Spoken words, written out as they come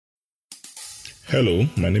Hello,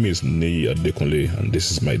 my name is Neyi Adekunle, and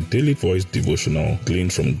this is my daily voice devotional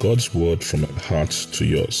gleaned from God's word from my heart to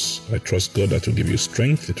yours. I trust God that will give you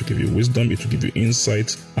strength, it will give you wisdom, it will give you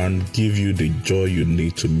insight, and give you the joy you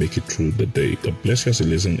need to make it through the day. God bless you as you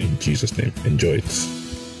listen in Jesus' name. Enjoy it.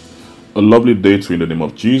 A lovely day to you in the name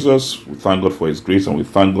of Jesus. We thank God for His grace and we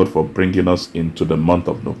thank God for bringing us into the month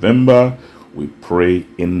of November. We pray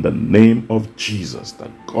in the name of Jesus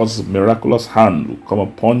that God's miraculous hand will come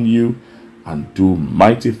upon you and do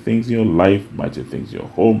mighty things in your life, mighty things in your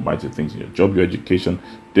home, mighty things in your job, your education.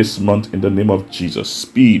 This month, in the name of Jesus,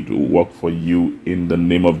 speed will work for you in the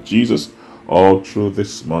name of Jesus. All through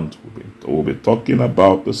this month, we'll be talking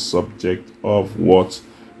about the subject of what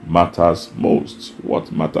matters most.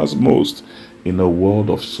 What matters most in a world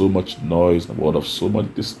of so much noise, in a world of so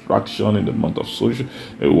much distraction, in the month of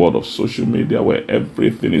a world of social media where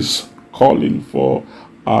everything is calling for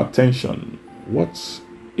our attention. What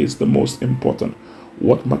is the most important?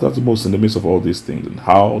 What matters most in the midst of all these things, and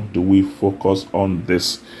how do we focus on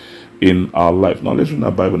this in our life? Now let's read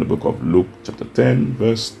our Bible in the book of Luke chapter 10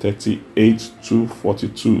 verse 38 to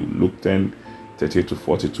 42. Luke 10 38 to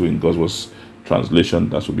 42 in God's translation.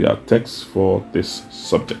 That will be our text for this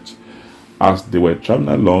subject. As they were traveling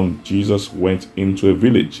along, Jesus went into a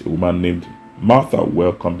village. A woman named Martha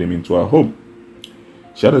welcomed him into her home.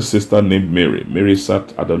 She had a sister named Mary. Mary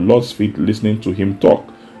sat at the Lord's feet listening to him talk.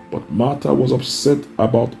 But Martha was upset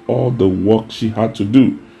about all the work she had to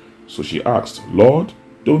do. So she asked, "Lord,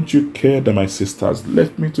 don't you care that my sister has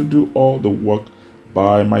left me to do all the work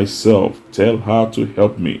by myself? Tell her to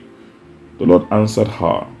help me." The Lord answered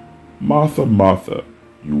her, "Martha, Martha,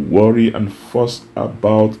 you worry and fuss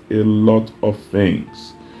about a lot of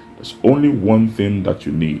things. There's only one thing that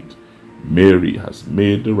you need. Mary has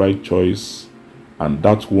made the right choice, and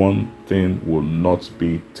that one thing will not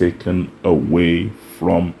be taken away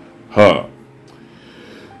from her."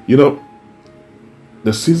 You know,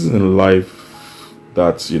 the season in life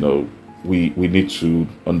that, we need to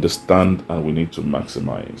understand and we need to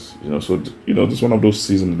maximize. This is one of those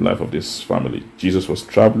seasons in life of this family. Jesus was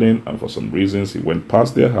traveling, and for some reasons he went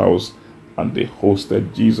past their house and they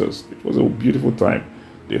hosted Jesus. It was a beautiful time.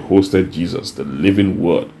 They hosted Jesus, the living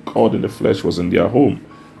word. God in the flesh was in their home.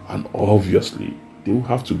 And obviously, they will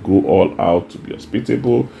have to go all out to be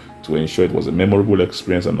hospitable, to ensure it was a memorable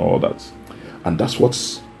experience and all that. And that's what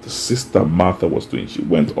the sister Martha was doing. She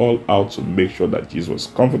went all out to make sure that Jesus was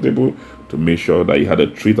comfortable, to make sure that he had a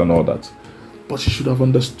treat and all that. But she should have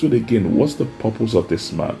understood again, what's the purpose of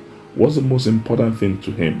this man? What's the most important thing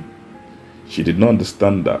to him? She did not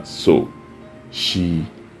understand that. So she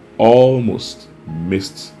almost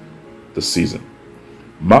missed the season.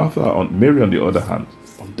 Mary, on the other hand,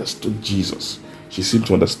 understood Jesus. She seemed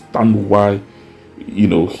to understand why,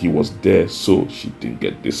 he was there. So she didn't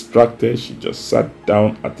get distracted. She just sat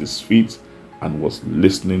down at his feet and was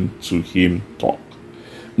listening to him talk.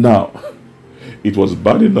 Now, it was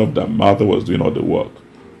bad enough that Martha was doing all the work,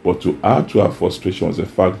 but to add to her frustration was the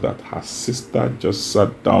fact that her sister just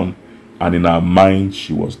sat down and in her mind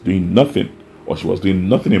she was doing nothing, or she was doing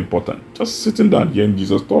nothing important, just sitting down hearing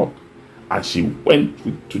Jesus talk. And she went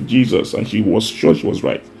to Jesus and she was sure she was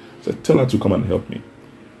right. Said, "Tell her to come and help me."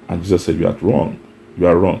 And Jesus said, "You are wrong. You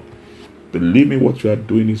are wrong. Believe me, what you are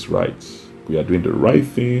doing is right. We are doing the right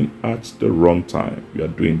thing at the wrong time. You are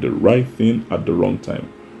doing the right thing at the wrong time.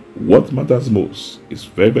 What matters most is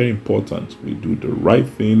very, very important. We do the right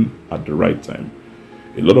thing at the right time."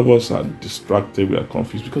 A lot of us are distracted. We are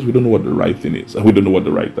confused because we don't know what the right thing is, and we don't know what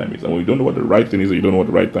the right time is. And when you don't know what the right thing is, and you don't know what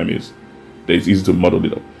the right time is, then it's easy to muddle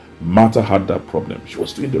it up. Martha had that problem. She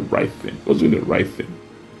was doing the right thing. She was doing the right thing,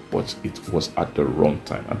 but it was at the wrong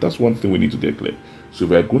time. And that's one thing we need to get clear. So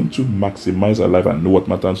if we are going to maximize our life and know what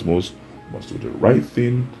matters most, we must do the right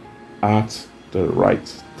thing at the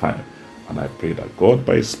right time. And I pray that God,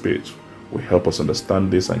 by His Spirit, will help us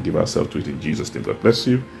understand this and give ourselves to it in Jesus' name. God bless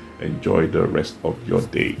you. Enjoy the rest of your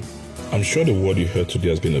day. I'm sure the word you heard today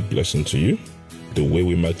has been a blessing to you. The way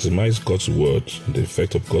we maximize God's word, the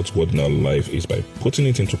effect of God's word in our life, is by putting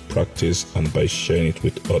it into practice and by sharing it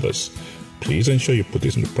with others. Please ensure you put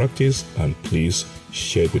this into practice and please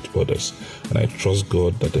share it with others. And I trust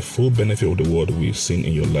God that the full benefit of the word will be seen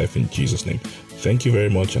in your life in Jesus' name. Thank you very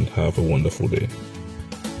much and have a wonderful day.